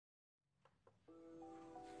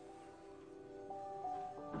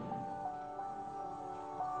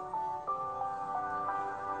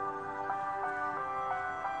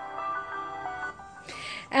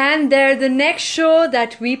And they're the next show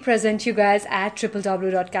that we present you guys at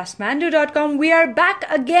www.castmandu.com. We are back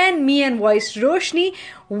again, me and Voice Roshni,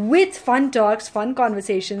 with fun talks, fun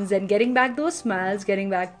conversations, and getting back those smiles, getting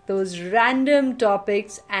back those random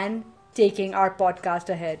topics, and taking our podcast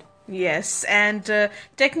ahead. Yes, and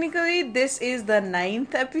technically this is the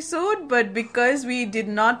 9th episode, but because we could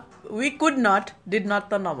not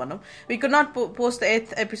post the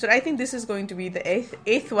 8th episode. I think this is going to be the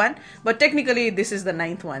 8th one, but technically this is the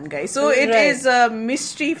 9th one, guys. So it is a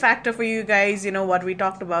mystery factor for you guys, what we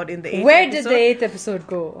talked about in the 8th Where episode. did the 8th episode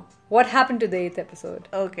go? What happened to the 8th episode?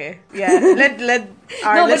 Okay, yeah, let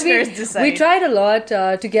our listeners decide. We tried a lot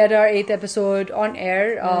to get our 8th episode on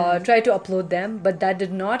air, tried to upload them, but that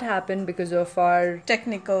did not happen because of our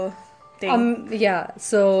technical thing.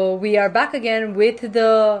 So we are back again with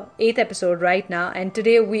the 8th episode right now, and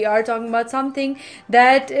today we are talking about something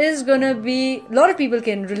that is gonna be, a lot of people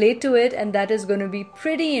can relate to it, and that is gonna be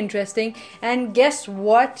pretty interesting. And guess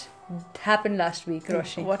what happened last week,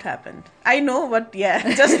 Roshni? What happened? I know what,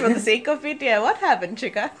 just for the sake of it, what happened,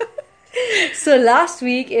 Chika? So last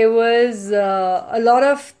week it was a lot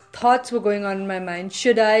of thoughts were going on in my mind.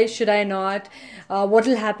 Should I not? What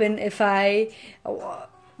will happen if I...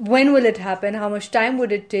 when will it happen? How much time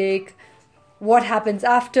would it take? What happens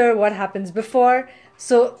after? What happens before?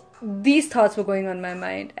 So these thoughts were going on in my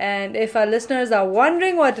mind. And if our listeners are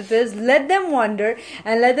wondering what it is, let them wonder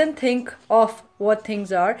and let them think of what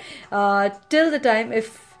things are. Till the time,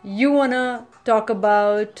 if you want to talk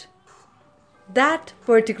about that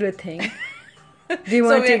particular thing, do you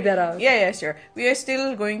want to take that out? Yeah, sure. We are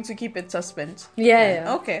still going to keep it suspense.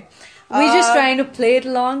 Yeah. Okay. We're just trying to play it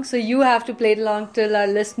along, so you have to play it along till our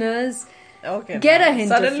listeners get a hint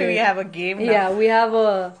Suddenly of it. we have a game now. Yeah, we have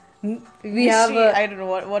a... I don't know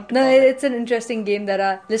what to No, call it. it's an interesting game that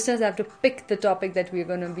our listeners have to pick the topic that we're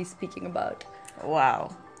going to be speaking about.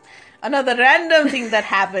 Wow. Another random thing that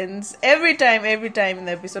happens every time in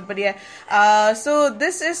the episode. But so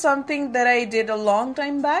this is something that I did a long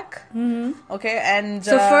time back. Mm-hmm. Okay, and...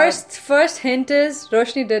 So first hint is,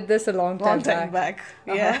 Roshni did this a long time back.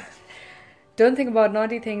 Yeah. Don't think about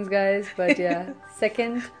naughty things, guys, but yeah.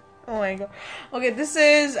 Second... Oh my god. Okay, this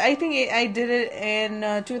is... I think I did it in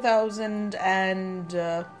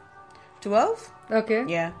 2012. Okay.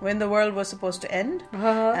 Yeah, when the world was supposed to end.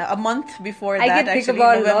 A month before I that, can think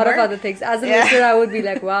about a lot of other things. As a listener, I would be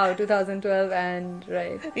like, wow, 2012 and...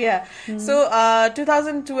 Right. Yeah. Mm-hmm. So,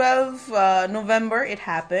 2012, November, it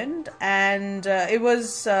happened. And it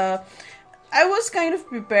was... I was kind of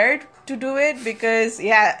prepared to do it because,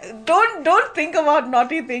 don't think about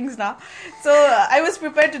naughty things now. So, I was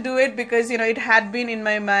prepared to do it because, it had been in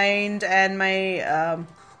my mind and my...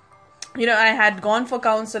 I had gone for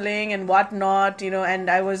counseling and whatnot, and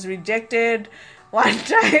I was rejected one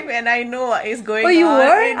time, and I know it's going on. Oh, you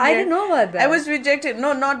were? I didn't know about that. I was rejected.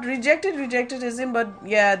 No, not rejectedism, but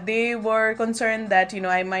they were concerned that,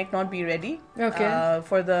 I might not be ready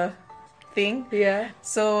for the thing. Yeah.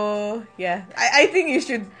 So, I think you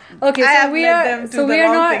should... Okay, we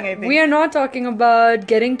are not talking about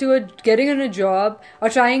getting in a job or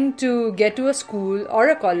trying to get to a school or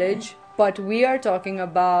a college. But we are talking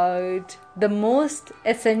about the most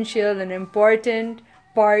essential and important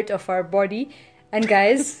part of our body. And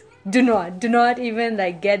guys, do not even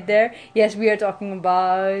get there. Yes, we are talking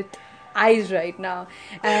about eyes right now.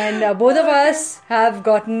 And both of us have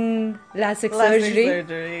gotten LASIK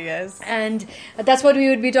surgery. Yes. And that's what we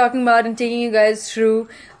would be talking about and taking you guys through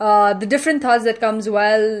the different thoughts that comes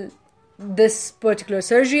while this particular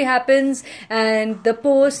surgery happens, and the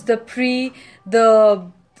post, the pre, the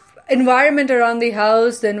environment around the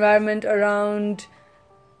house, the environment around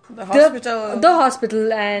the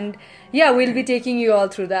hospital, and we'll be taking you all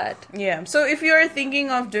through that. Yeah. So if you're thinking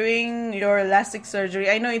of doing your LASIK surgery,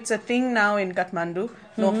 I know it's a thing now in Kathmandu.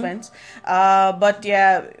 No offense, but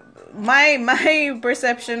my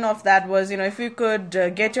perception of that was, if you could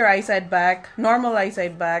get your eyesight back, normal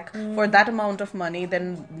eyesight back for that amount of money,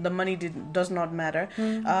 then the money does not matter.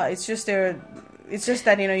 It's just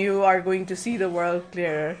that, you are going to see the world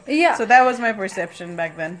clearer. Yeah. So that was my perception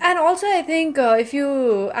back then. And also, I think if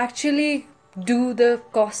you actually do the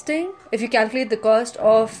costing, if you calculate the cost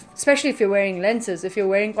of, especially if you're wearing lenses, if you're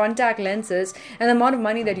wearing contact lenses, and the amount of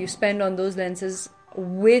money that you spend on those lenses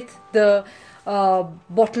with the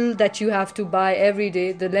bottle that you have to buy every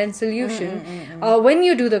day, the lens solution, when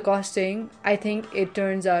you do the costing, I think it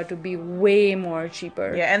turns out to be way more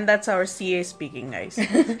cheaper. Yeah, and that's our CA speaking, guys.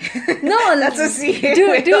 No, That's a CA do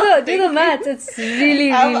way do of the maths. It's really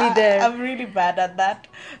there. I'm really bad at that.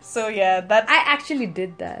 So yeah, that I actually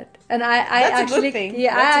did that, and I That's a actually good thing.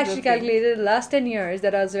 yeah That's a I good actually thing. calculated the last 10 years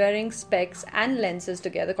that I was wearing specs and lenses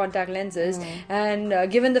together, contact lenses,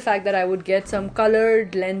 and given the fact that I would get some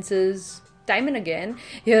colored lenses time and again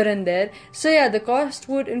here and there, so yeah, the cost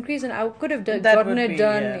would increase, and I could have That gotten would it be,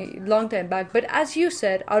 done yeah. a long time back. But as you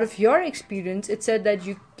said, out of your experience, it said that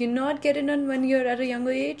you cannot get it done when you're at a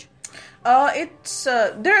younger age. It's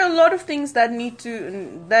there are a lot of things that need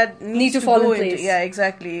to fall go in place. Yeah,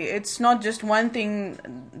 exactly. It's not just one thing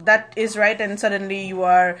that is right and suddenly you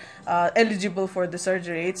are eligible for the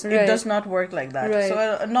surgery. It Right. does not work like that. Right.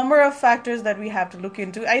 So a number of factors that we have to look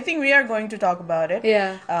into. I think we are going to talk about it.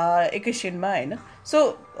 Yeah. Ekashinma, होइन?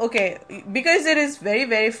 So okay, because it is very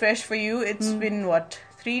very fresh for you. It's been what,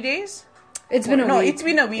 3 days? It's been a No, week. it's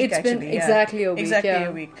been a week It's actually. been yeah. exactly a week. Exactly yeah.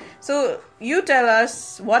 a week. So you tell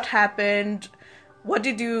us what happened. What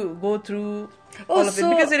did you go through? Oh, All of it, so,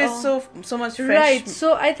 because it is so much fresh. Right.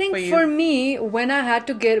 So I think for you. for me, when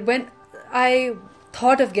I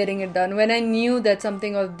thought of getting it done, when I knew that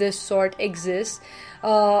something of this sort exists,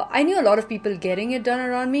 I knew a lot of people getting it done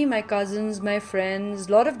around me. My cousins, my friends,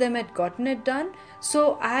 a lot of them had gotten it done.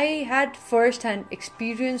 So I had first-hand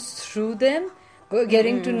experience through them,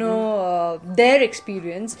 getting to know their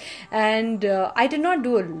experience, and I did not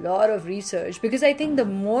do a lot of research, because I think the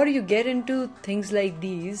more you get into things like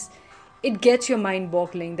these, it gets your mind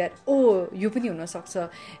boggling that, oh, यो पनि हुन सक्छ,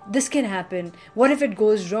 this can happen, what if it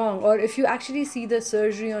goes wrong? Or if you actually see the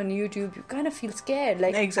surgery on YouTube, you kind of feel scared,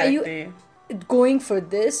 like, Exactly. are you going for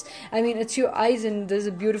this? I mean, it's your eyes, and there's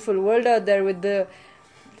a beautiful world out there with the,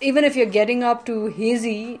 even if you're getting up to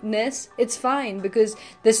haziness, it's fine, because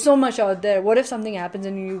there's so much out there. What if something happens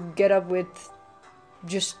and you get up with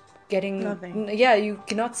just getting Nothing. Yeah, you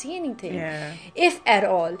cannot see anything, Yeah. if at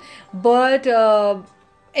all. But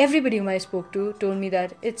everybody whom I spoke to told me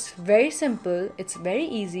that it's very simple, it's very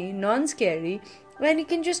easy, non-scary, and you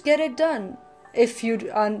can just get it done if you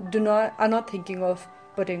are not thinking of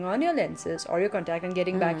putting on your lenses or your contact and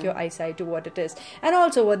getting back your eyesight to what it is. And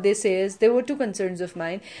also what they say is, there were two concerns of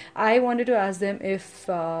mine. I wanted to ask them if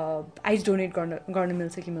eyes donate garna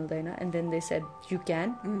milsa ki mildaina, and then they said you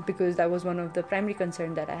can, because that was one of the primary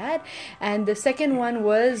concern that I had. And the second one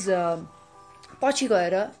was पछि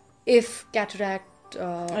गएर if cataract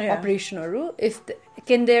operation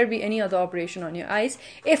can there be any other operation on your eyes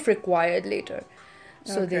if required later.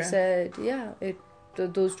 So they Okay. said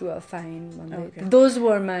those two are fine. Okay. Those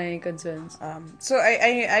were my concerns. So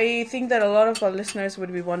I think that a lot of our listeners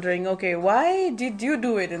would be wondering, okay, why did you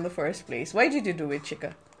do it in the first place? Why did you do it,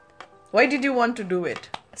 Chika? Why did you want to do it?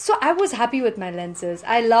 So I was happy with my lenses.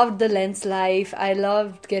 I loved the lens life. I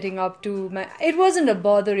loved getting up to my... It wasn't a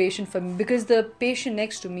botheration for me, because the patient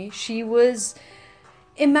next to me, she was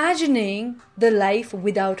imagining the life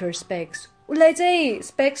without her specs. Like say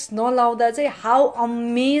specs nalaउँदा चाहिँ how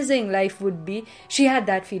amazing life would be. She had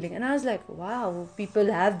that feeling, and I was like, wow,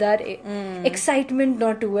 people have that excitement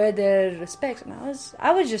not to wear their specs, and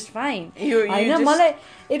I was just fine.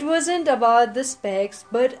 It wasn't about the specs,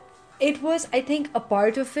 but it was, I think, a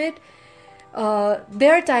part of it.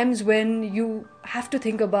 There are times when you have to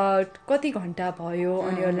think about कति घण्टा भयो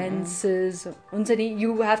on your lenses.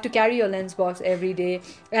 You have to carry your lens box every day,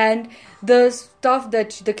 and the stuff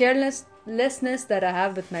that the carelessness that I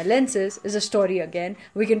have with my lenses is a story again.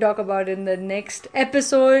 We can talk about it in the next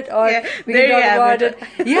episode, or we can talk about it.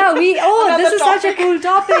 Yeah, this is such a cool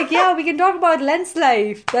topic. Yeah, we can talk about lens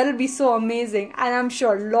life. That'll be so amazing, and I'm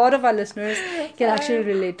sure a lot of our listeners can actually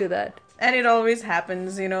relate to that. And it always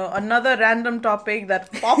happens, another random topic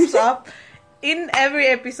that pops up in every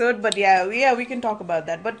episode. But yeah, we can talk about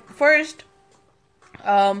that. But first,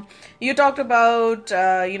 you talked about,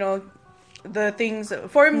 the things.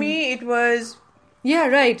 For me, it was... Yeah,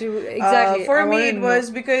 right. Exactly. For me, it was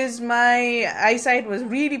because my eyesight was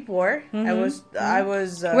really poor. I was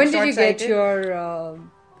When did you get short-sighted. your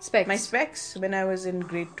specs? My specs? When I was in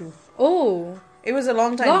grade 2. Oh. It was a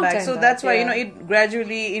long time back. So that's why, yeah. it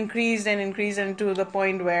gradually increased and to the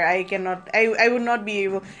point where I would not be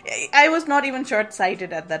able... I was not even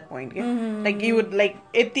short-sighted at that point. Yeah? Like, you would, like,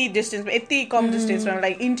 yeti distance, yeti com distance,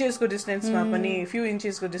 like, inches ko distance, few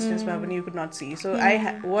inches ko distance, you could not see. So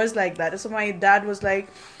I was like that. So my dad was like...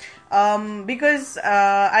 because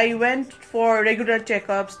I went for regular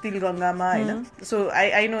checkups Tilgangama, so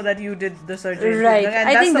I know that you did the surgery. Right. And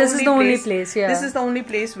I think this is the only place, yeah. This is the only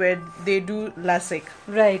place where they do LASIK.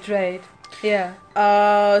 Right. Yeah.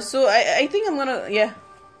 So I think I'm gonna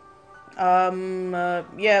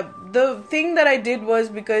the thing that I did was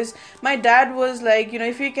because my dad was like,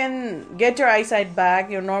 if you can get your eyesight back,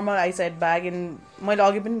 your normal eyesight back, in मैले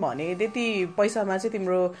अघि पनि भने त्यति पैसामा चाहिँ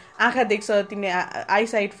तिम्रो आँखा देख्छ तिमीले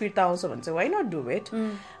आइसाइट फिर्ता आउँछ भन्छ, why not do it?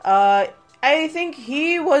 I think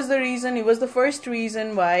he was the reason, he was the first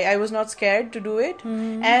reason why I was not scared to do it.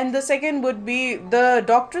 And the second would be the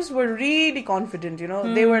doctors were really confident,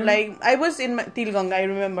 They were like, I was in Tilganga, I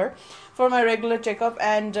remember, for my regular checkup,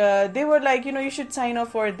 and they were like, you should sign up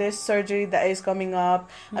for this surgery that is coming up.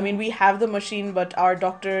 I mean, we have the machine, but our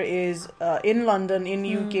doctor is in London, in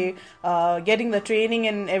UK, getting the training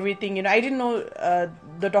and everything. I didn't know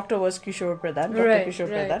the doctor was Kishore Pradhan, Dr. Kishore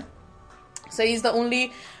Pradhan. So he's the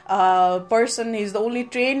only he's the only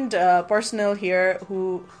trained personnel here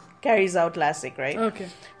who carries out LASIK, right? Okay.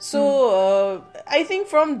 So I think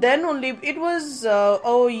from then only, it was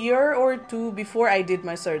a year or two before I did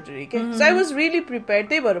my surgery. Okay? So I was really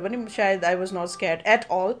prepared. I was not scared at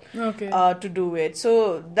all to do it.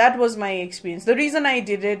 So that was my experience. The reason I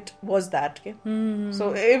did it was that. Okay?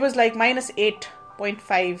 So it was like -8.5,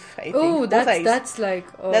 I think. Oh, that's like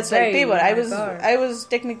I was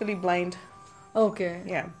technically blind. Okay.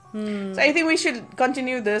 Yeah. So I think we should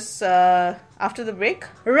continue this after the break.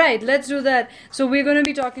 Right, let's do that. So we're going to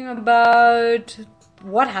be talking about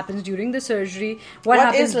what happens during the surgery, what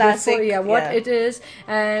happens is LASIK, before, it is,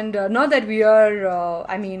 and not that we are,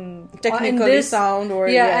 technically sound or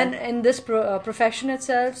and in this profession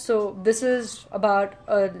itself. So this is about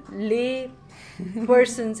a lay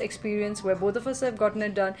person's experience where both of us have gotten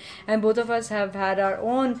it done, and both of us have had our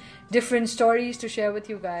own different stories to share with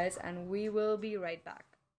you guys, and we will be right back.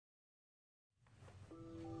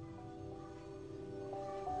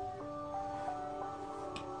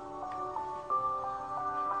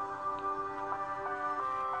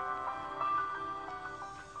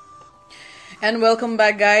 And welcome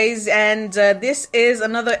back, guys, and this is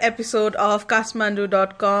another episode of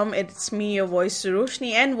Kathmandu.com. It's me, your voice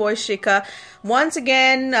Roshni and voice Shikha. Once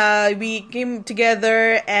again, we came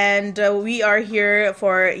together and we are here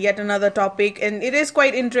for yet another topic, and it is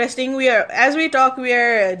quite interesting. As we talk, we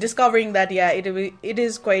are discovering that it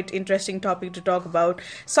is quite interesting topic to talk about.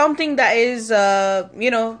 Something that is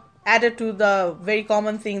added to the very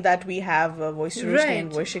common thing that we have, voice Roshni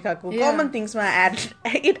and voice Shikha. Common things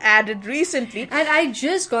it added recently. And I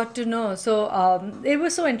just got to know. So it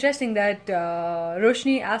was so interesting that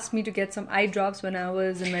Roshni asked me to get some eye drops when I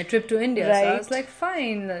was in my trip to India. Right. So I was like,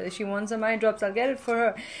 fine, she wants some eye drops, I'll get it for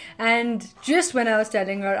her. And just when I was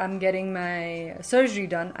telling her I'm getting my eye surgery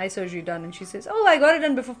done, and she says, oh, I got it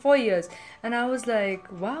done before 4 years. And I was like,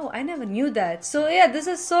 wow, I never knew that. So yeah, this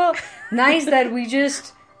is so nice that we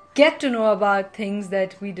just get to know about things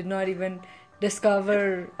that we did not even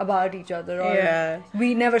discover about each other, or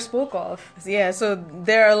we never spoke of. Yeah, so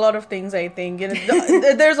there are a lot of things, I think.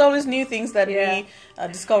 There's always new things that we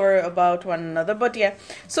discover about one another. But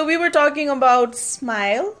so we were talking about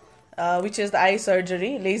SMILE, which is the eye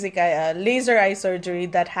surgery, laser eye surgery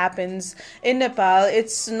that happens in Nepal.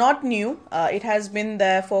 It's not new. It has been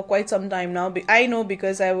there for quite some time now. I know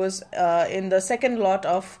because I was in the second lot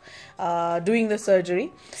of doing the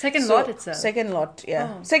surgery. Second lot itself? Second lot,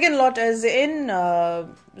 yeah. Oh. Second lot as in...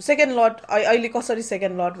 second lot,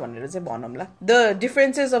 second lot one. The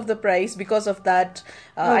differences of the price, because of that,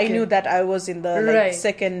 I knew that I was in the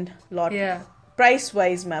second lot. Yeah. Price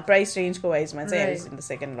range wise, I was in the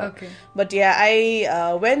second lot. Okay. But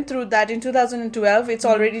I went through that in 2012. It's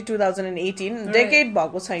already 2018. Right. Decade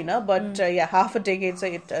bhako chaina, but half a decade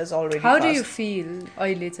it has already How passed. do you feel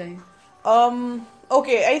अहिले चाहिँ?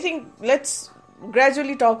 Okay, I think let's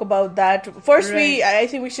gradually talk about that. First, I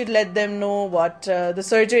think we should let them know what the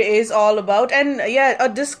surgery is all about. And a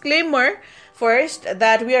disclaimer first,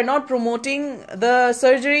 that we are not promoting the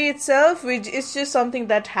surgery itself, which is just something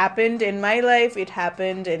that happened in my life. It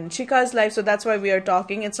happened in Shikha's life, so that's why we are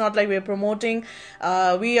talking. It's not like we are promoting.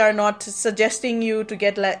 We are not suggesting you to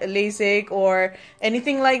get LASIK or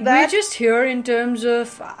anything like that. We're just here in terms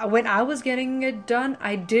of when I was getting it done,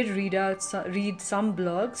 I did read some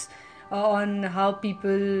blogs on how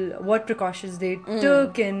what precautions they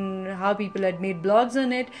took and how people had made blogs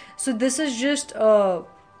on it. So this is just a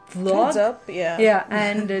vlog. Heads up,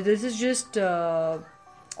 and this is just audio.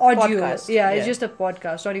 Podcast. It's just a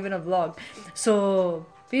podcast, not even a vlog. So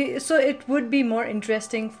it would be more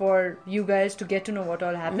interesting for you guys to get to know what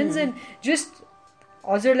all happens, and just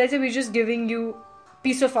also, let's say we're just giving you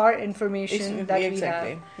piece of our information that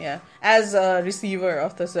exactly. we Yeah, as a receiver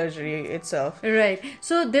of the surgery itself. have. Right.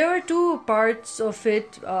 So there are two parts of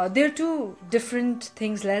it. There are two different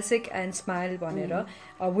things, LASIK and Smile Bonera,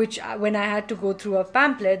 which when I had to go through a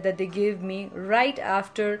pamphlet that they gave me right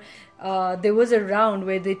after there was a round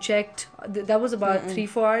where they checked, that was about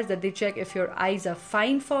 3-4 hours, that they check if your eyes are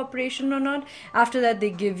fine for operation or not. After that, they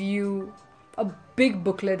give you a big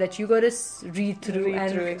booklet that you got to read through,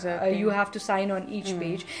 exactly. you have to sign on each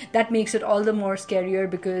page. That makes it all the more scarier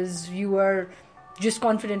because you are just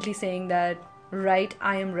confidently saying that, right,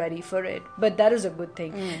 I am ready for it. But that is a good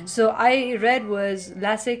thing. So I read was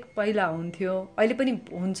LASIK पहिला हुन्थ्यो, अहिले पनि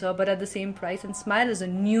हुन्छ, but at the same price, and Smile is a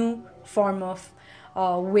new form of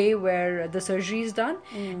way where the surgery is done.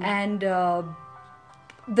 And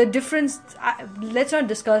the difference, let's not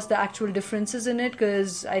discuss the actual differences in it,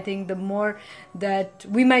 because I think the more that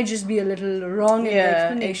we might just be a little wrong in the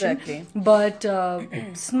explanation. Exactly. But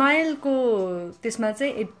Smile ko त्यसमा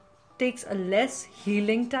चाहिँ it takes a less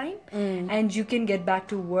healing time, and you can get back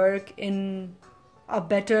to work in a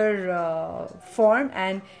better form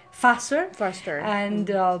and faster. And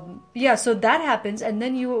so that happens, and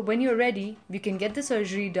then when you're ready, you can get the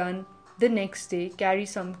surgery done the next day, carry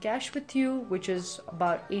some cash with you, which is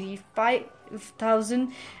about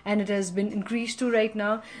 85,000, and it has been increased to right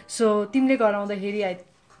now. So timle garaउँदाखेरि I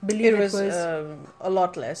believe it was a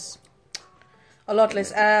lot less. A lot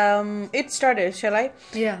less. It started, shall I?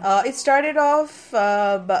 Yeah. It started off,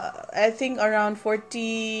 I think around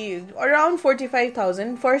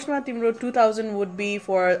 45,000. First one, timro 2,000 would be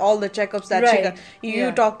for all the checkups that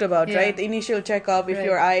you talked about, right? The initial checkup, if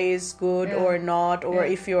your eye is good or not, or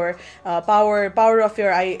if your power of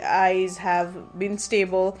your eyes have been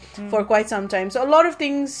stable for quite some time. So a lot of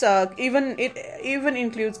things. It even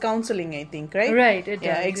includes counseling, I think, right? Right. It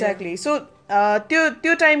does, Exactly. So.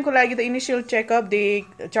 त्यो टाइमको लागि the initial checkup they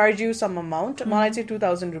charge you some amount. मलाई चाहिँ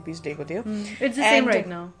 2,000 rupees दिएको थियो. It's the same right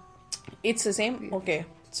now. It's the same? Okay.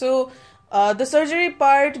 So the surgery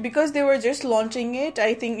part, because they were just launching it,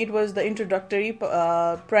 I think it was the introductory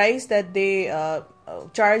price that they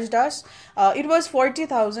charged us. It was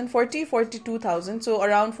 42,000, so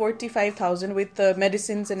around 45,000 with the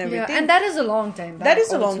medicines and everything. Yeah, and that is a long time back. That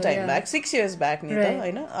is a long time back. 6 years back नि त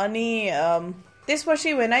हैन. अनि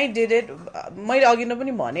त्यसपछि when I did it, मैले अघि नै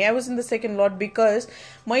पनि भने, I was in the second lot because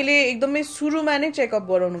मैले एकदमै सुरुमा नै चेकअप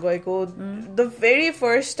गराउनु गएको, the very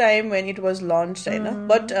first time when it was launched Hahn.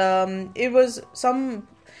 But it was some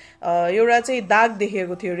एउटा चाहिँ दाग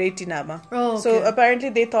देखेको थियो रेटिनामा. So apparently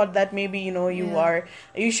they thought that maybe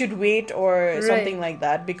you should wait or something like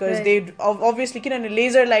that, because they obviously किनभने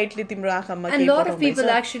laser lightले तिम्रो आँखामा and a lot of people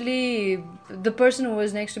actually, the person who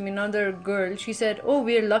was next to me, another girl, she said, oh,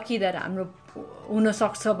 we're lucky that हाम्रो हुन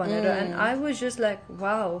सक्छ भनेर. And I was just like,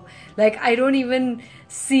 wow, like I don't even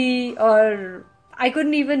see, or I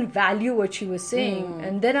couldn't even value what she was saying.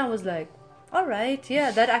 And then I was like, all right,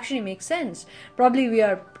 yeah, that actually makes sense. Probably we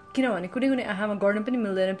are किनभने कुनै कुनै आँखामा गर्न पनि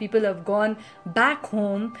मिल्दैन. People have gone back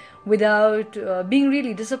home without being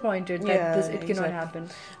really disappointed that it cannot happen.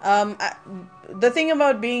 The thing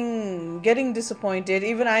about getting disappointed,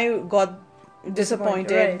 even I got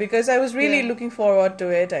disappointed because I was really looking forward to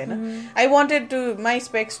it. I wanted my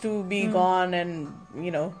specs to be gone, and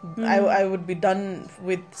I would be done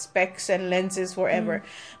with specs and lenses forever.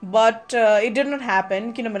 But it did not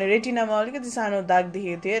happen. किनभने रेटिनामा अलिकति सानो दाग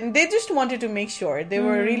देखेको थियो, and they just wanted to make sure. They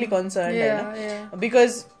were really concerned,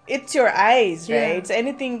 because it's your eyes, right? So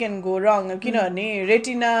anything can go wrong. किनभने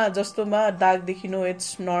retina जस्तोमा दाग देखिनु,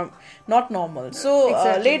 it's not normal. So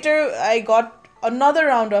later I got another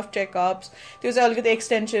round of checkups. त्यो चाहिँ अलिकति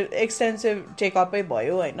extensive checkup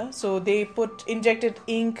भयो हैन. So they injected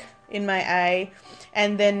ink in my eye,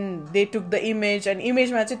 and then they took the image, and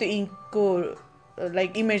image मा चाहिँ त्यो ink को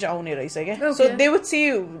like image आउने रहेछ क्या. So they would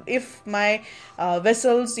see if my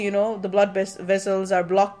vessels, the blood vessels are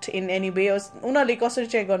blocked in any way. उनीहरूले कसरी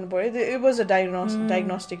check गर्नु पर्यो. It was a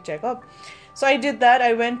diagnostic checkup. So I did that.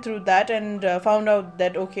 I went through that and found out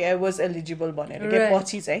that okay, I was eligible भनेर के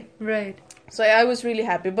पछि चाहिँ. Right. So I was really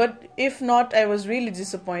happy, but if not, I was really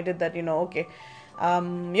disappointed that okay,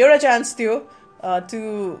 you're a chance to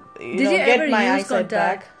get my eyesight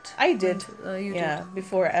back. I did. You did.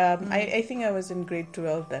 Before I think I was in grade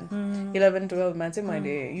 12 then. 11, 12 months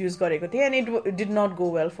मैले use गरेको थिएँ, and it did not go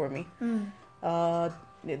well for me.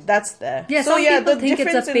 That's there. Yeah, so some people the think it's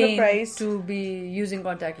difference a pain in the price to be using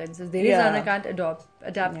contact lenses. There is and I can't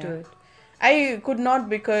adapt to it. I could not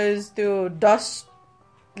because the dust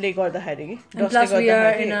गर्दाखेरि. And plus we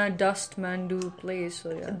are in a dust mandu place,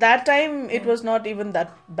 so that time it was not even that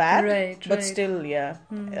bad, but right. still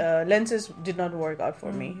lenses did not work out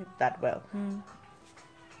for me that well.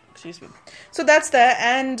 Excuse me. So that's that,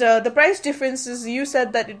 and the price difference is, you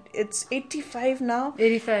said that it's 85 now.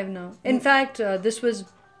 85 now. In fact, this was,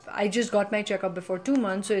 I just got my checkup before 2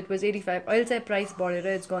 months, so it was 85. Oil say price border,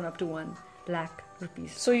 it's gone up to 1 lakh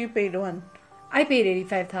rupees. So you paid one. I paid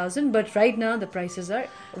 85,000, but right now the prices are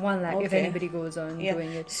 1 lakh if anybody goes on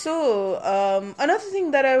doing it. So another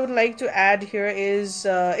thing that I would like to add here is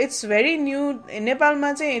it's very new. In Nepal,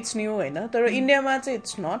 it's new, but India,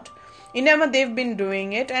 it's not. India, they've been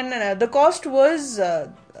doing it, and the cost was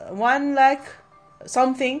 1 lakh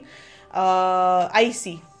something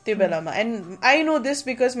IC. And I know this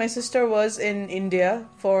because my sister was in India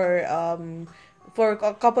for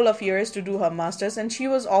a couple of years to do her masters, and she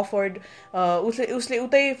was offered उसले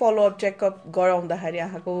उतै follow up checkup गराउँदाखेरि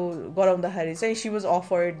आँखाको गराउँदाखेरि चाहिँ she was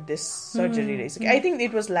offered this surgery. I think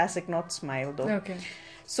it was LASIK, not SMILE though. Okay.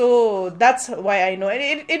 So that's why I know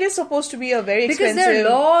it is supposed to be a very expensive. Because there are a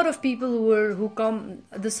lot of people who come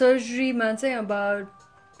the surgery. Man, say about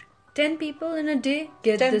 10 people in a day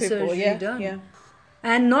get the surgery done. Yeah.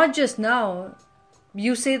 And not just now.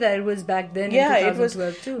 You say that it was back then in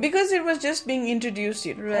 2012 too. Because it was just being introduced.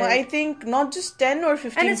 Right. I think not just 10 or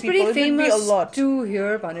 15 and it's people. Pretty famous it would be a lot. to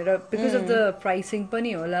hear Panera because of the pricing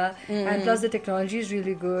pani hola, and plus the technology is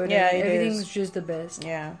really good. Yeah, and everything's just the best.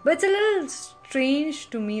 Yeah. But it's a little strange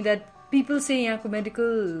to me that people say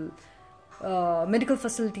medical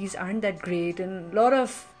facilities aren't that great, and a lot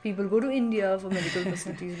of people go to India for medical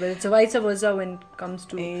facilities, but it's vice versa when it comes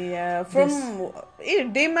to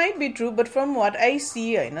they might be true, but from what I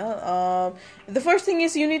see, the first thing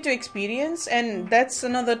is you need to experience, and that's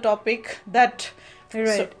another topic that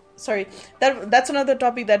that's another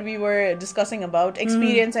topic that we were discussing about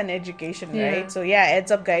experience and education, right? So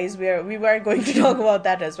heads up guys, we were going to talk about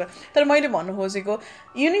that as well.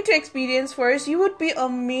 You need to experience first. You would be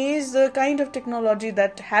amazed the kind of technology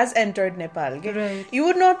that has entered Nepal. Okay? Right. You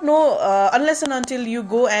would not know unless and until you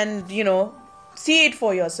go and see it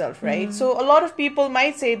for yourself, right? So a lot of people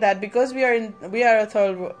might say that because we are a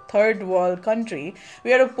third world country,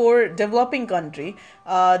 we are a poor developing country,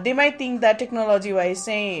 they might think that technology wise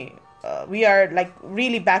say we are like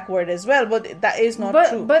really backward as well, but that is not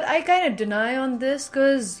true. But I kind of deny on this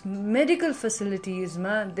because medical facilities,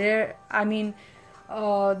 man, the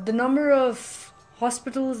number of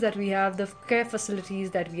hospitals that we have, the care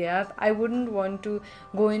facilities that we have, I wouldn't want to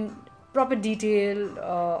go in proper detail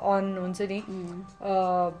on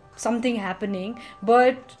something happening,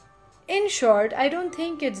 but in short, I don't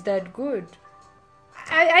think it's that good.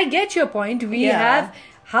 I get your point. We have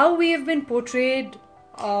how we have been portrayed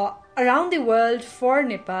around the world for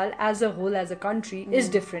Nepal as a whole, as a country, is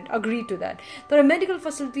different. Agree to that. But a medical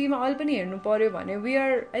facility we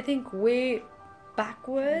are, I think, way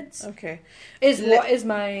backwards. Okay. Is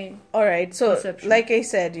my alright, so perception. Like I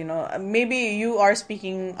said, maybe you are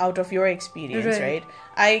speaking out of your experience, right?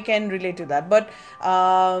 I can relate to that, but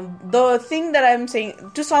the thing that I'm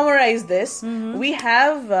saying, to summarize this, we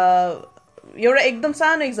have you're ekdam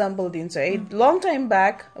sano example dinchu hai. Long time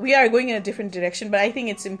back, we are going in a different direction, but I think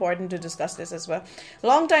it's important to discuss this as well.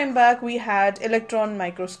 Long time back, we had electron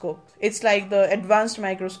microscope. It's like the advanced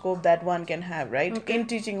microscope that one can have, right? Okay. In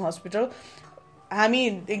teaching hospital,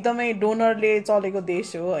 हामी एकदमै डोनरले चलेको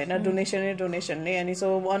देश हो हैन, डोनेसनले, अनि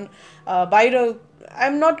सो वान बाहिर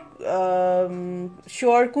I'm not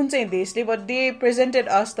sure कुन चाहिँ देशले, but they presented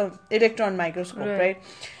us the electron microscope, right?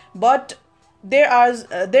 But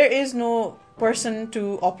there is no person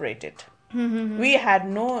to operate it. We had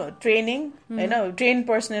no training, trained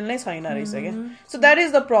personnel नै छैन रहेछ के. So that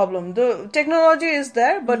is the problem. The technology is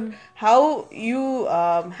there, but how you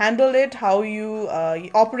handle it, how you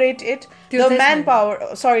operate it, the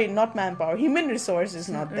manpower, not manpower, human resource is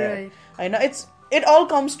not there. It all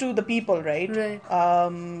comes to the people, right?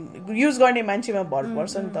 Use गर्ने मान्छेमा भर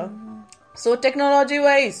पर्छ नि त. So technology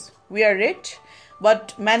wise, we are rich.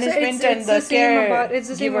 But management and the care it's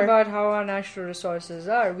the same about how our natural resources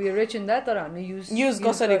are. We are rich in that, or use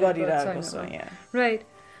कसरी गरिरहेको छ. Yeah. Right.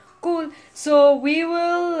 Cool. So we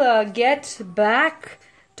will get back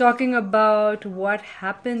talking about what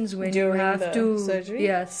happens when during you have to surgery?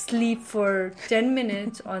 sleep for 10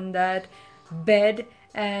 minutes on that bed,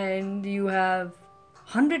 and you have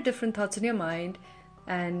 100 different thoughts in your mind,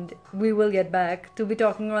 and we will get back to be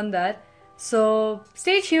talking on that. So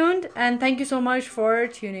stay tuned, and thank you so much for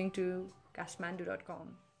tuning to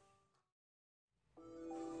Kathmandu.com.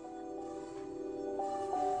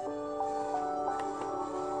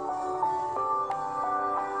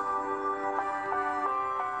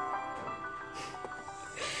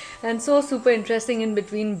 And so super interesting, in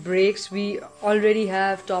between breaks we already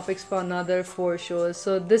have topics for another 4 shows.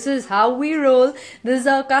 So this is how we roll. This is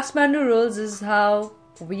how Kathmandu rolls. This is how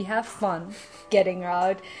we have fun getting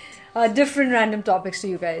out different random topics to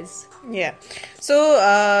you guys. Yeah.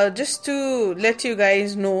 So, just to let you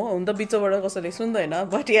guys know,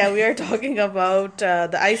 but yeah, we are talking about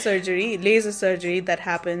the eye surgery, laser surgery that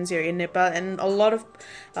happens here in Nepal and a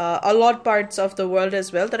lot parts of the world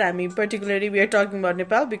as well. That I mean, particularly we are talking about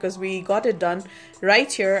Nepal because we got it done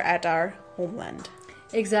right here at our homeland.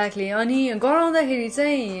 Exactly. अनि गराउँदाखेरि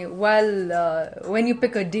चाहिँ when you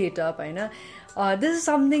pick a date up, होइन, this is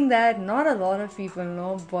something that not a lot of people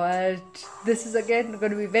know, but this is again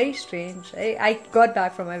going to be very strange. I got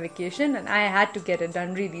back from my vacation and I had to get it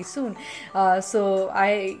done really soon.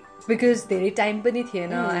 Because धेरै time पनि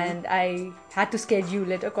थिएन and I had to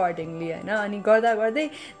schedule it accordingly, होइन. अनि गर्दा गर्दै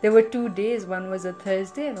there were 2 days, one was a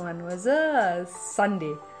Thursday and one was a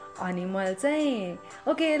Sunday. अनि मैले चाहिँ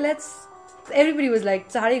okay, everybody was like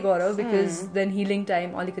चाँडै गरौ because then healing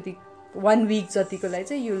time अलिकति 1 week जतिको लागि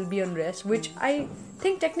चाहिँ you'll be on rest, which I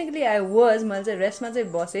think technically I was. मैले चाहिँ rest मा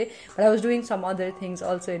चाहिँ बसे, but I was doing some other things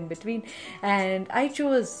also in between, and I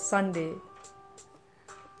chose Sunday.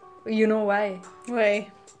 You know why?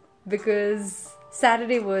 Why? Because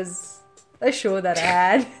Saturday was a show that I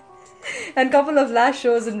had and a couple of last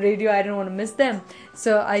shows in radio, I didn't want to miss them,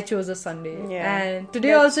 so I chose a Sunday. And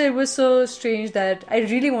today also it was so strange that I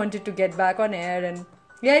really wanted to get back on air, and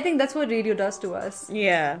yeah, I think that's what radio does to us.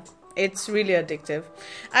 Yeah, it's really addictive.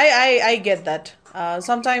 I get that.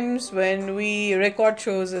 Sometimes when we record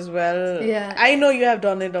shows as well, I know you have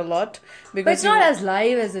done it a lot. Because but it's not as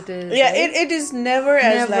live as it is. Yeah, right? it is never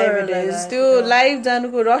as live it is. To live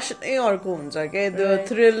जानुको rush नै अर्को हुन्छ के, the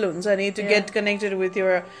thrill हुन्छ नि, to get connected with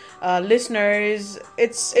your listeners.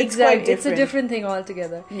 It's quite different. It's a different thing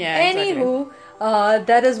altogether. Yeah, Anywho,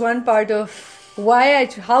 that is one part of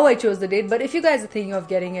how I chose the date. But if you guys are thinking of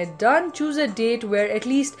getting it done, choose a date where at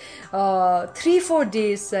least 3-4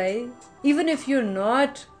 days, say, even if you're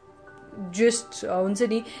not just हुन्छ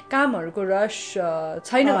नि कामहरुको rush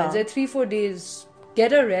छैन भने चाहिँ 3-4 days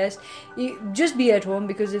get a rest, just be at home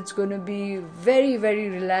because it's going to be very, very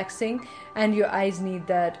relaxing and your eyes need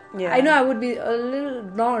that. I know I would be a little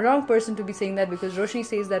wrong person to be saying that because Roshni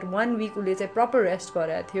says that 1 week ule चाहिँ proper rest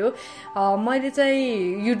गरेको थियो. मैले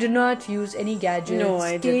चाहिँ you did not use any gadgets. No,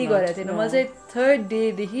 I did not. गरेको थिएन. मैले चाहिँ third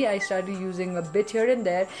day देखि I started using a bit here and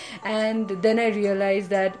there, and then I realized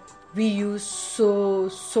that we use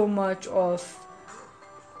so much of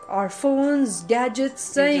our phones,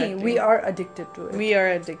 gadgets, we are addicted to it. We are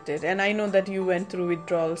addicted. And I know that you went through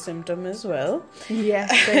withdrawal symptom as well. Yes,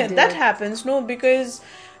 I did. That happens, no, because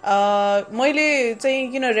मैले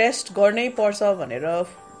चाहिँ किन rest गर्नै पर्छ भनेर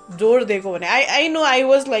जोड दिएको भने I know I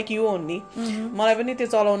was like you only. मलाई पनि त्यो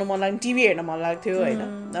चलाउन मन लाग्थ्यो, टिभी हेर्न मन लाग्थ्यो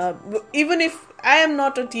हैन. Even if I am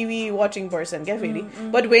not a TV watching person,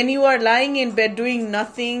 but when you are lying in bed doing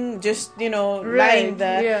nothing, just lying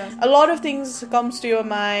there, a lot of things comes to your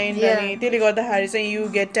mind. अनि त्यसले गर्दाखेरि चाहिँ you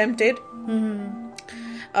get tempted.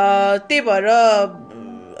 त्यही भएर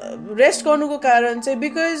rest गर्नुको कारण चाहिँ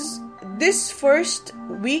because this first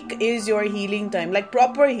week is your healing time, like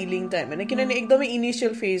proper healing time. And किनभने एकदमै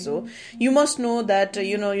initial phase हो. You must know that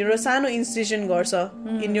your सानो incision गर्छ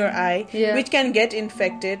in your eye, which can get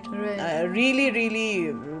infected really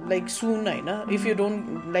like soon, Hahn, if you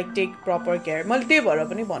don't like take proper care. मैले त्यही भएर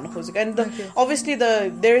पनि भन्न खोजेको. And obviously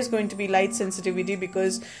there is going to be light sensitivity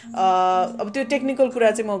because अब त्यो टेक्निकल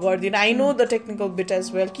कुरा चाहिँ म गर्दिन. I know the technical bit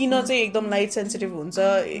as well. किन चाहिँ एकदम light sensitive हुन्छ.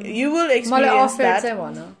 You will experience that.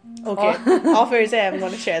 Okay, offer say I'm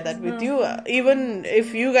going to share that with you. Even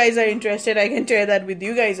if you guys are interested, I can share that with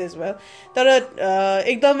you guys as well. तर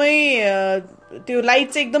एकदमै त्यो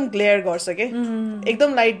light चाहिँ एकदम glare गर्छ के,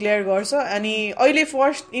 एकदम light glare गर्छ. अनि अहिले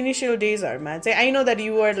फर्स्ट इनिशियल डेजहरुमा चाहिँ I know that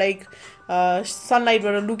you were like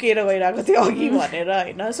सनलाइटबाट लुकेर गइरहेको थियो अघि भनेर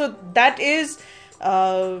हैन. So that is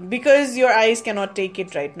because your eyes cannot take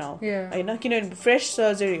it right now. हैन, किनभने फ्रेश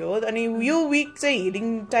सर्जरी हो अनि यो वीक चाहिँ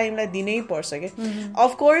हिलिङ टाइमलाई दिनै पर्छ के.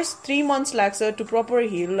 Of course 3 months लाग्छ to proper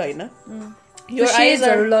heal, Hahn. Your eyes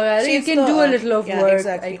are लगाएर you can do a little of work,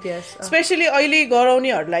 exactly. I guess. Especially अहिले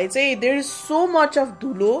गराउनेहरुलाई चाहिँ there is so much of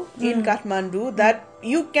धुलो in Kathmandu that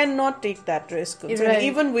you cannot take that risk,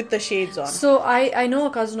 even with the shades on. So I know a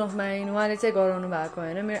cousin of mine, उहाँले चाहिँ गराउनु भएको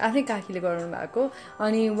हैन, मेरो आफ्नै काकीले गराउनु भएको.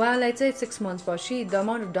 अनि उहाँलाई चाहिँ 6 months पछि the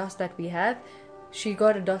amount of dust that we have, she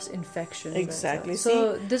got a dust infection. Exactly.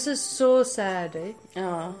 So this is so sad,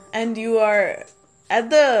 and you are at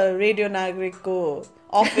the Radio Nagarikko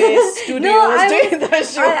office studios doing the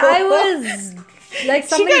show. I was like,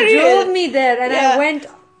 somebody drove me there and I went,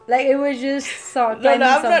 like it was just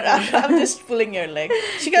I'm just pulling your leg.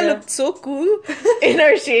 Shika looked so cool in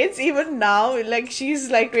her shades. Even now, like she's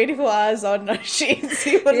like 24 hours on her shades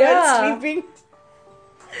even while sleeping.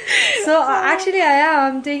 So actually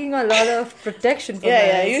I'm taking a lot of protection for my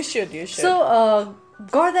eyes. you should So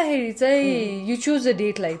गर्दाखेरि चाहिँ you choose a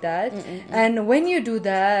date like that, and when you do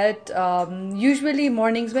that, usually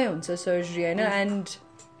mornings मै हुन्छ surgery Hahn, and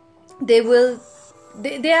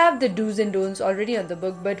they have the do's and don'ts already on the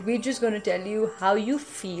book, but we're just going to tell you how you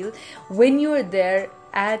feel when you're there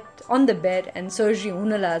on the bed and surgery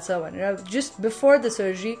huna लाग्छ भनेर. Just before the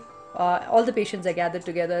surgery, all the patients are gathered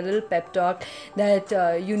together, a little pep talk that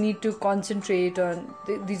you need to concentrate on.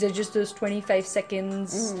 These are just those 25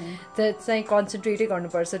 seconds that's like concentrating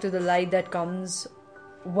गर्नुपर्छ to the light that comes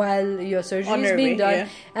while your surgery is being done.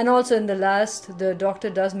 And also in the last, the doctor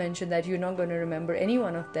does mention that you're not going to remember any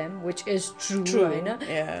one of them, which is true. Right?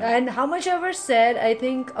 And how much ever said, I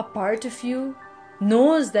think a part of you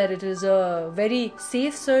knows that it is a very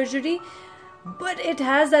safe surgery, but it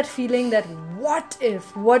has that feeling that what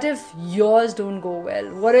if yours don't go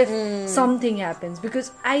well, what if something happens,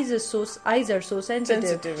 because eyes are so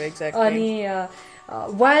sensitive. Exactly.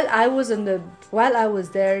 While I was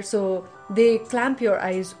there, so they clamp your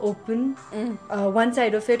eyes open, one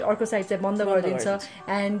side of it, अर्को side चाहिँ बन्द गरिदिन्छ,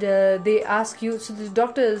 and they ask you, so the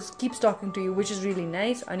doctor keeps talking to you, which is really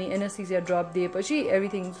nice. अनि anesthesia drop दिएपछि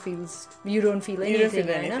everything feels, you don't feel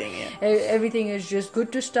anything, everything is just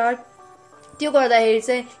good to start. त्यो गर्दाखेरि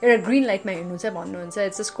चाहिँ एउटा ग्रीन लाइटमा हिँड्नु चाहिँ भन्नुहुन्छ.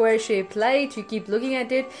 It's a square shape light, you keep looking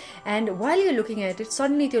at it, end while you looking at it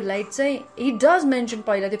suddenly त्यो light चाहिँ, he does mention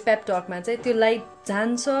पहिला त्यो पेप टकमा चाहिँ त्यो लाइट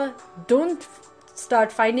जान्छ. Don't start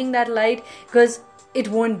finding that light because it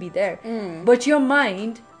won't be there, but your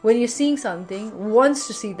mind when you're seeing something wants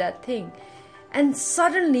to see that thing, and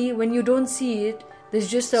suddenly when you don't see it, there's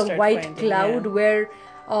just a white cloud where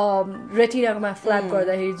retina flap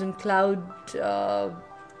गर्दाखेरि जुन cloud,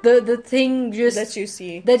 the thing just that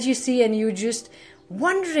you see and you just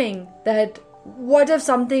wondering that what if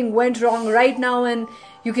something went wrong right now, and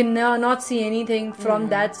you can now not see anything from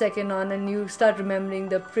that second on, and you start remembering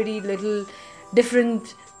the pretty little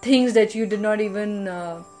different things that you did not even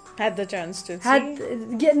had the chance to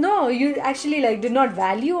see. No, you actually did not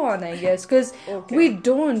value on, I guess, because we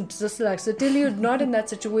don't just so till you're not in that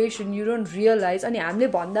situation, you don't realize. अनि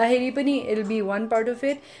हामीले भन्दाखेरि पनि it'll be one part of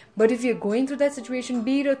it, but if you're going through that situation,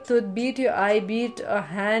 be it a tooth, be it your eye, be it a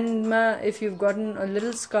hand if you've gotten a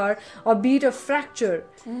little scar, or be it a fracture,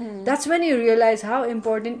 that's when you realize how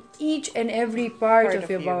important each and every part of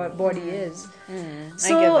your body is.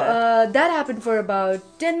 So that happened for about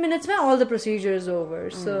 10 minutes when all the procedure is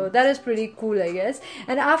over. So that is pretty cool, I guess.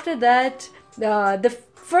 And after that, the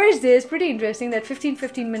first day is pretty interesting, that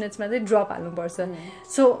 15 minutes they drop alnu parcha.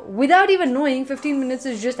 So without even knowing, 15 minutes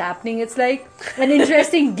is just happening. It's like an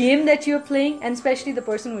interesting game that you're playing, and especially the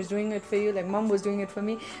person who's doing it for you, like mom was doing it for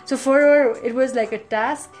me. So for her, it was like a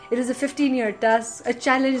task. It was a 15-year task, a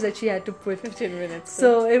challenge that she had to put. 15 minutes.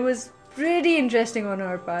 So it was pretty interesting on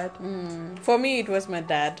her part. For me, it was my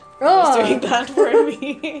dad who was doing that for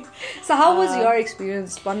me. So how was your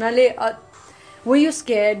experience? Panale, were you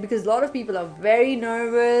scared? Because a lot of people are very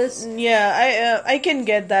nervous. Yeah, I can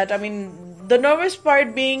get that. I mean, the nervous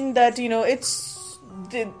part being that,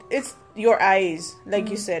 it's your eyes, like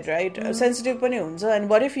you said, right? Sensitive pani huncha, and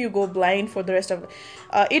what if you go blind for the rest of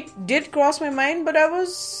it did cross my mind, but I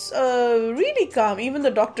was really calm. Even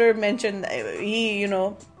the doctor mentioned, he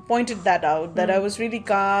pointed that out, that I was really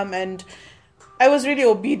calm and I was really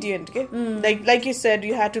obedient. Okay? Like you said,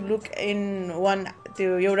 you had to look in one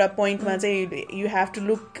एउटा पोइन्टमा चाहिँ you have to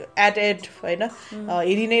look at it, होइन,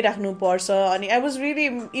 हेरि नै राख्नु पर्छ. अनि I was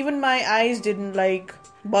really, even my eyes didn't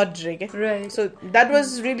budge, right? So that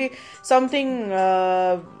was really something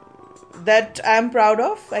that I'm proud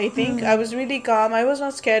of, I think. I was really calm. I was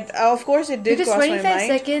not scared. Of course, it did cross my mind. Because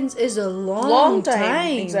 25 seconds is a long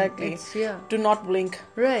time. Exactly. To not blink.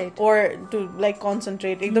 Right. Or to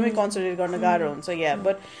concentrate. Ekdamai concentrate garna garo huncha. Yeah.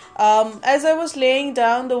 But as I was laying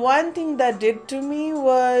down, the one thing that did to me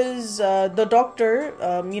was the doctor,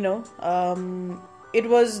 it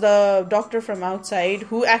was the doctor from outside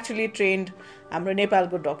who actually trained हाम्रो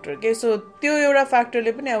नेपालको doctor के. सो त्यो एउटा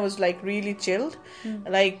फ्याक्टरले पनि I was really chilled.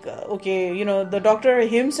 The doctor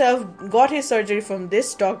himself got his surgery from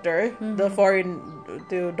this doctor, the foreign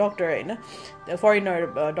doctor, होइन, the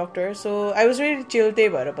foreigner doctor. So I was really chilled त्यही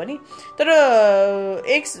भएर पनि. तर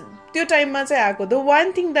त्यो टाइममा चाहिँ आएको, the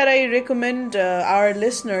one thing that I recommend our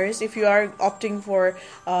listeners, if you are opting for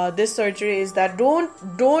this surgery, is that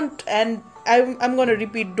don't and I'm going to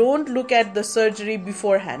repeat, don't look at the surgery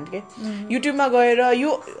beforehand. Okay? YouTube ma gaera,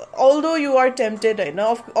 although you are tempted,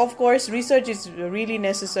 of course research is really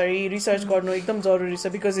necessary. Research garnu ekdam jaruri cha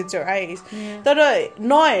because it's your eyes. Tara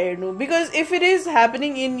नहेर्नु, because if it is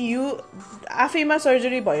happening in you, आफैमा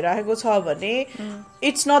surgery भइरहेको छ भने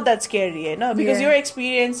it's not that scary, because you're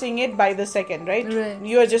experiencing it by the second, right?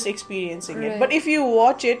 You're just experiencing it. But if you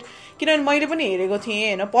watch it, किनभने मैले पनि हेरेको थिएँ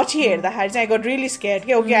हैन, पछि हेर्दाखेरि चाहिँ I got really scared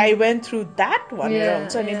के okay I went through that one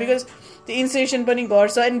हुन्छ नि, because the incision पनि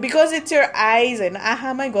गर्छ, and because it's your eyes हैन,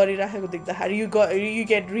 आँखामै गरिराखेको देख्दाखेरि you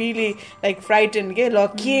get really like frightened के ल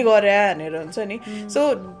के गरे भनेर हुन्छ नि.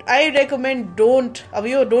 So I recommend don't, अब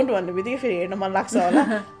यो don't भन्ने बित्तिकै फेरि हेर्न मन लाग्छ होला,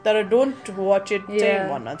 तर don't watch it चाहिँ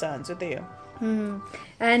भन्न चाहन्छु, त्यही हो.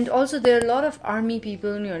 And also there are a lot of army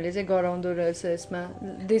people उनीहरूले चाहिँ गराउँदो रहेछ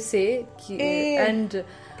यसमा, they say and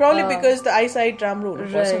probably because the eyesight राम्रो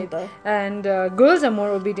हुनुपर्छ नि त. And girls are more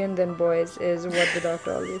obedient than boys is what the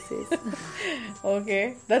doctor always says.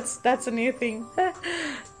 Okay, that's a new thing.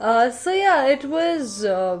 So yeah, it was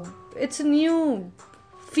it's a new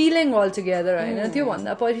feeling altogether, हैन. त्यो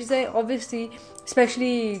भन्दा पछि चाहिँ obviously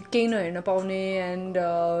especially केही नहेर्न पाउने and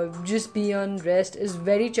just be on rest is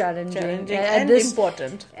very challenging and this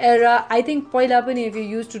important era. I think पहिला पनि if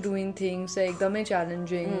you're used to doing things एकदमै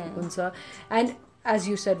challenging हुन्छ, and as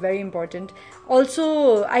you said, very important.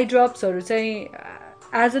 Also eye drops हरू चाहिँ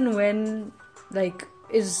as and when like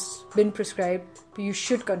is been prescribed, you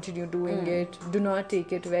should continue doing it. Do not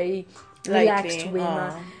take it very relaxed way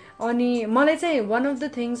ma. Ani मलाई चाहिँ one of the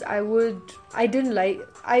things I don't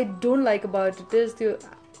like about it is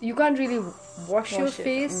you can't really wash your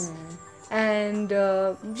face and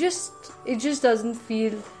it just doesn't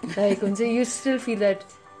feel like you still feel that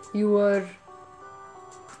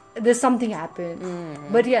there's something happened.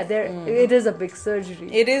 But yeah, it is a big surgery.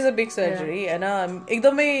 It is a big surgery and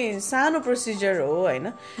एकदमै सानो procedure हो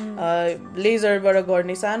हैन, laser बाट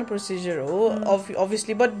गर्ने सानो procedure हो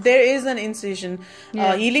obviously, but there is an incision.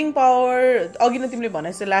 Healing power अघि नै तिमीले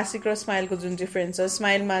भने जस्तो LASIK र स्माइल को जुन डिफरेन्स छ,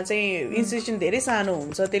 स्माइल मा चाहिँ incision धेरै सानो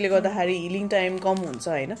हुन्छ, त्यसले गर्दाखेरि healing time कम हुन्छ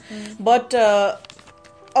हैन. But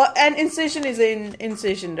an incision is an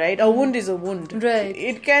incision, right? A wound is a wound. Right.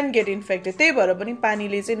 It can get infected. त्यही भएर पनि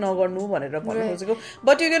पानीले चाहिँ नगर्नु भनेर भन्नु खोजेको.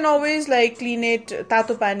 But you can always like clean it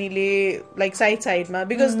तातो पानीले like side मा,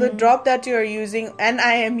 because the drop that you are using and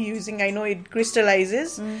I am using, I know it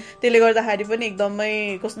crystallizes. त्यसले गर्दाखेरि पनि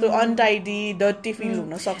एकदमै कस्तो untidy, dirty feel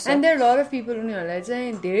हुन सक्छ. And there are a lot of people उनीहरुलाई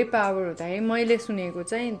चाहिँ धेरै पावर हुँदा है, मैले सुनेको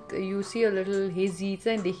चाहिँ you see a little hazy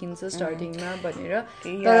चाहिँ देखिन्छ starting मा भनेर,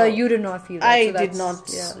 तर you did not feel that. I did not.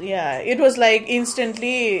 Yeah, it was like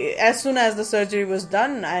instantly, as soon as the surgery was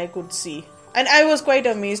done, I could see. And I was quite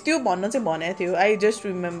amazed. त्यो भन्न चाहिँ भनेको थियो, I just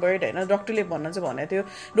remembered हैन, डाक्टरले भन्न चाहिँ भनेको थियो,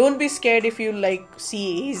 don't be scared if you like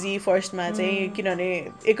see hazy first मा चाहिँ, किनभने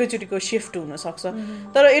एकैचोटीको shift हुन सक्छ.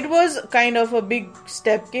 तर it was kind of a big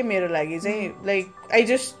step के मेरो लागि चाहिँ, like I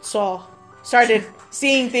just started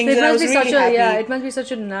seeing things and I was really happy. Yeah, it must be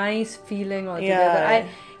such a nice feeling altogether.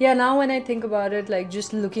 Now when I think about it, like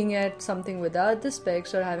just looking at something without the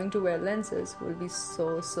specs or having to wear lenses will be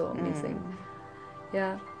so amazing.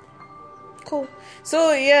 Yeah. Cool.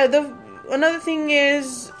 So yeah, another thing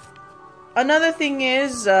is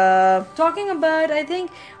talking about, I think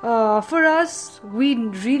for us, we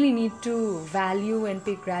really need to value and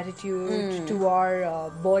pay gratitude to our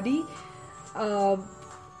body.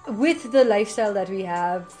 With the lifestyle that we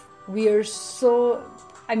have, we are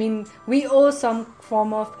we owe some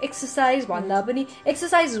form of exercise.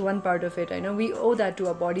 Exercise is one part of it. I know we owe that to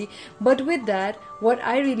our body. But with that, what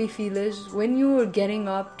I really feel is when you are getting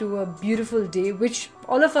up to a beautiful day, which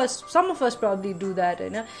some of us probably do that, I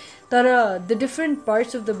know, the different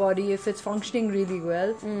parts of the body, if it's functioning really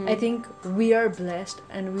well, I think we are blessed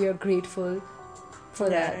and we are grateful for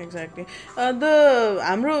that. Exactly. The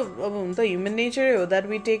human nature that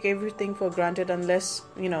we take everything for granted unless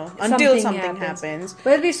until something happens.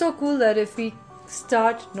 But it'll be so cool that if we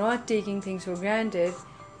start not taking things for granted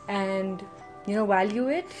and value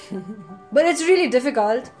it. But it's really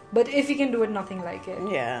difficult. But if you can do it, nothing like it.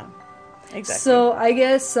 Yeah. Exactly. So I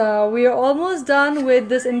guess we are almost done with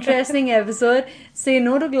this interesting episode. Say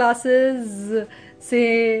no to glasses.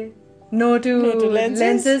 Say no to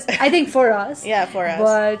lenses. I think for us. Yeah, for us.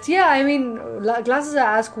 But yeah, I mean, glasses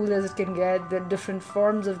are as cool as it can get. There are different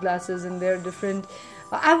forms of glasses and they're different.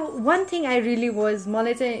 One thing I really was,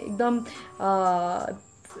 one thing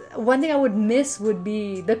I would miss would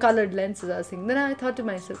be the colored lenses. I was thinking. Then I thought to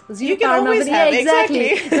myself, you can always have,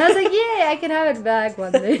 exactly. And I was like, yeah, I can have it back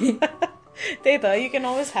one day. You can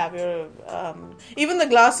always have your even the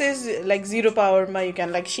glasses like zero power you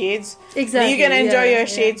can like shades. Exactly. You can enjoy your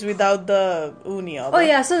shades without the uni. Oh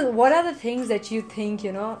yeah, so what are the things that you think,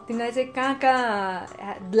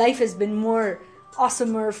 life has been more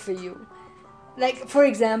awesomer for you? Like, for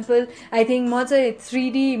example, I think म चाहिँ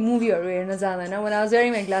 3D movieहरू हेर्न जाँदैन. When I was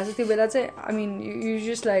wearing my glasses, त्यो बेला चाहिँ, I mean, you're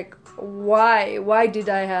just like, why did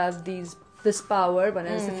I have this power?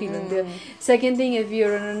 भनेर जस्तो feel हुन्थ्यो. Second thing, if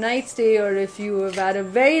you're on a night stay or if you have had a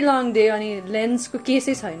very long day, अनि लेन्सको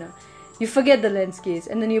केसै छैन. You forget the lens case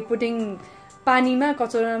and then you're putting पानीमा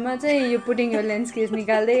कचौरामा चाहिँ you're putting your lens case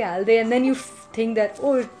निकाल्दै हाल्दै, and then you think that,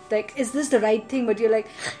 oh, like, is this the right thing? But you're like,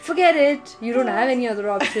 forget it, you don't have any other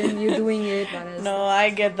option, you're doing it. No,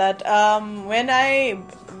 I get that.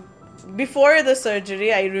 Before the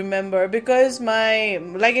surgery, I remember, because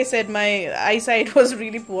like I said, my eyesight was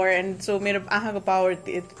really poor, and so मेरो आँखाको power,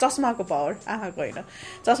 चस्माको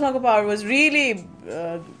power was really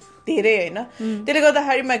धेरै हैन. त्यसले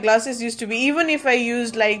गर्दाखेरि my glasses used to be, even if I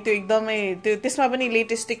used like त्यो एकदमै त्यसमा पनि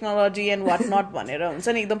latest technology and what not भनेर हुन्छ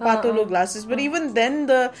नि एकदम पातलो glasses, but even then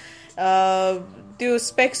the त्यो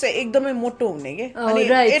specs एकदमै मोटो हुने के. अनि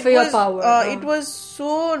right, for your power. It was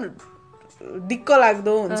so दिक्क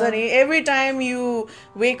लाग्दो हुन्छ नि. Every time you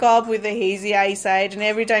wake up with a hazy eyesight and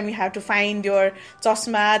every time you have to find your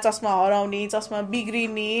चस्मा हराउने, चस्मा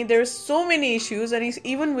बिग्रिने, there's so many issues, and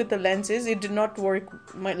even with the lenses it did not work.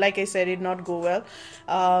 Like I said, it did not go well.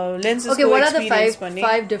 Lenses. Okay, what are the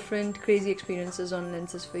five different crazy experiences on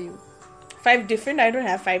lenses for you? 5 different? I don't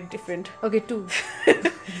have 5 different. Okay, 2.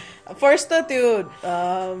 First त्यो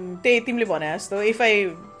तिमीले भने जस्तो, if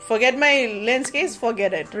I forget my lens case,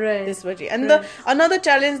 forget it. Right. त्यसपछि. And another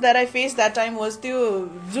challenge that I faced that time was त्यो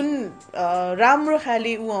जुन राम्रो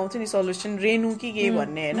खाले आउँछ नि solution, रेनु कि के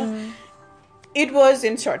भन्ने हैन. It was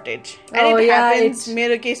in shortage. And it happens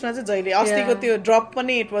मेरो केसमा चाहिँ जहिले अस्तिको त्यो ड्रप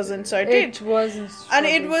पनि it was in shortage. It was in shortage. And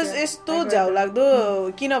it was यस्तो झ्याउ लाग्दो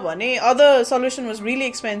किनभने other solution was really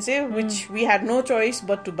expensive, which we had no choice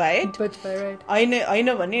but to buy it.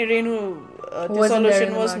 हैन भने Renu the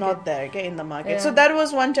solution was not there in the market. So that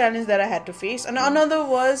was one challenge that I had to face. And another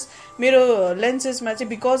was मेरो lenses मा चाहिँ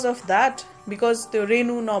because of that, because the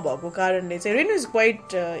Renu नभएको कारणले चाहिँ, Renu is quite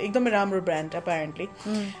एकदमै राम्रो brand apparently.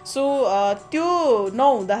 So त्यो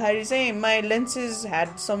नहुँदाखेरि चाहिँ my lenses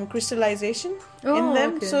had some crystallization in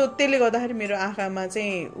them. So त्यसले गर्दाखेरि मेरो आँखामा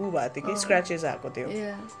चाहिँ उ भएको थियो कि scratches आएको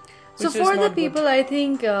थियो. So for the people, I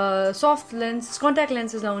think soft lenses, contact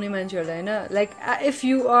lenses laउने मान्छेहरुलाई Hahn, like if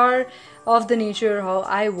you are of the nature how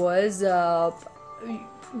I was,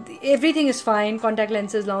 everything is fine, contact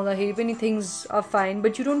lenses लाउँदाखेरि पनि things are fine,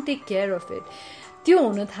 but you don't take care of it. त्यो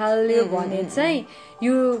हुन थाल्यो भने चाहिँ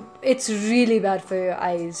it's really bad for your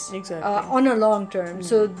eyes. Exactly. On a long term.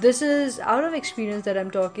 So this is out of experience that I'm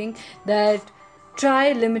talking, that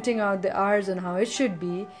try limiting out the hours and how it should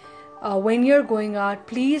be. When you're going out,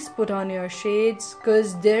 please put on your shades,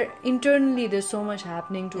 because internally there's so much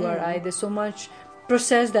happening to our eye. There's so much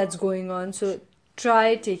process that's going on. So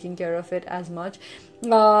try taking care of it as much.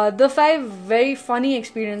 The 5 very funny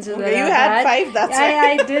experiences that you had 5, that's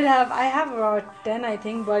right. I have about 10, I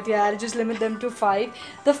think, but yeah, I'll just limit them to 5.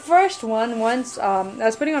 The first one, once I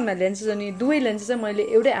was putting on my lenses, and दुवै lenses मैले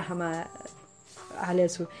एउटै आँखामा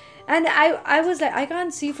हालेको छु. And I was like, I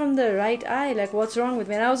can't see from the right eye, like what's wrong with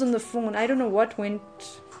me? And I was on the phone, I don't know what went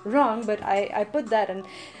wrong, but I put that, and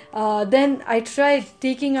then I tried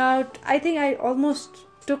taking out, I think I almost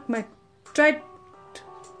tried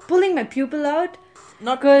pulling my pupil out.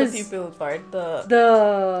 Not the pupil part,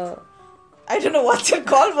 the I don't know what to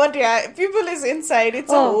call, but yeah, pupil is inside,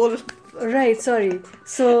 it's a hole. Right, sorry.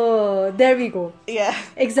 So there we go. Yeah.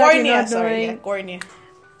 Exactly. Cornea, cornea.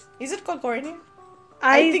 Is it called cornea?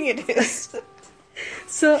 I think it is.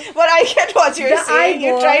 So, but I get what you're saying.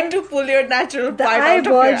 You're trying to pull your natural part out of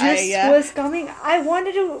your eye. The eyeball just was coming. I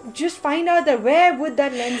wanted to just find out that where would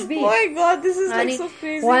that lens be. Oh my god, this is like so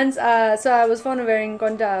crazy. Once, so I was fond of wearing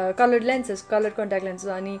colored contact lenses.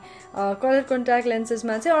 Ani colored contact lenses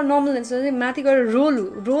ma or normal lenses mathi gare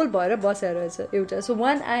roll bhayera baseर रहेछ एउटा. So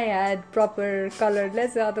one I had proper colored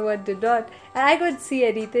lenses, the other one did not, and I could see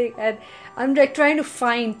anything. And I'm like trying to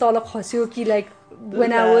find tala khasyo ki, like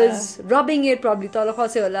when I was rubbing it, probably tala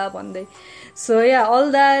khasyo hola bhanदै. So yeah,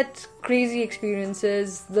 all that crazy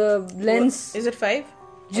experiences. The lens. Is it 5?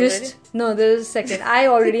 Just already? No, there's a second. I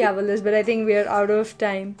already have a list, but I think we're out of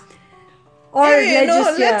time. Or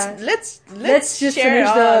let's just share,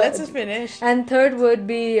 finish let's just finish. And third would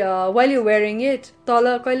be while you're wearing it,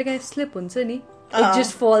 tala kaile kahi slip huncha ni. It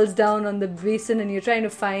just falls down on the basin, and you're trying to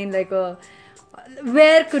find like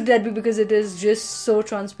where could that be? Because it is just so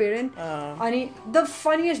transparent. Oh. The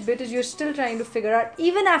funniest bit is you're still trying to figure out,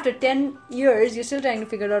 even after 10 years, you're still trying to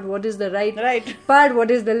figure out what is the right part,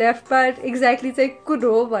 what is the left part. Exactly. It's like,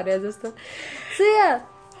 kudo so yeah,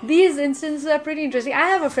 these instances are pretty interesting. I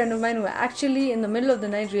have a friend of mine who actually in the middle of the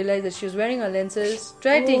night realized that she was wearing her lenses,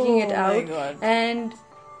 tried taking it out, and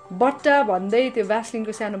butta भन्दै त्यो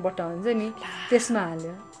भ्यासलिनको सानो बट्टा हुन्छ नि त्यसमा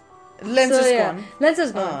हाल्यो. Lens is gone. Lens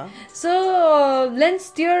is gone. So lens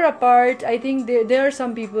tear apart. I think there are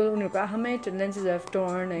some people how many lenses have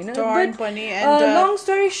torn. I know. Torn, funny, and long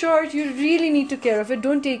story short, you really need to care of it.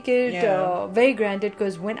 Don't take it very granted.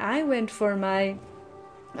 Because when I went for my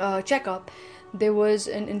checkup, there was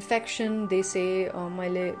an infection. They say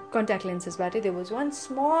my contact lenses battery. There was one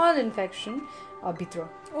small infection bitra.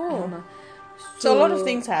 So a lot of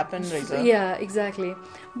things happened, Reza. Yeah, exactly.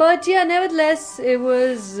 But yeah, nevertheless, it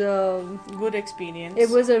was good experience.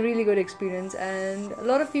 It was a really good experience, and a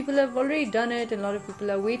lot of people have already done it, and a lot of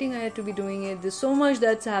people are waiting ahead to be doing it. There's so much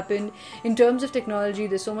that's happened in terms of technology.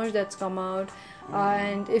 There's so much that's come out,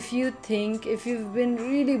 and if you've been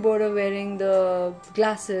really bored of wearing the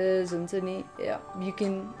glasses and so you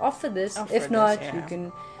can opt for this. If not, you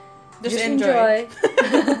can just enjoy.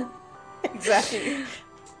 Exactly.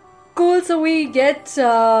 Cool. So we get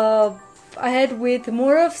ahead with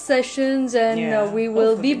more of sessions, and we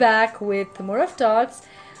will be back with more of talks.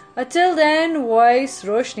 Until then, voice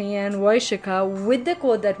Roshni and voice Shikha with the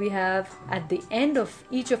quote that we have at the end of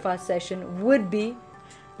each of our session would be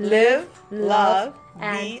live, love,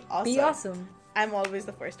 and be awesome. I'm always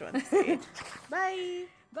the first one to say it. Bye.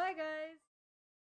 Bye guys.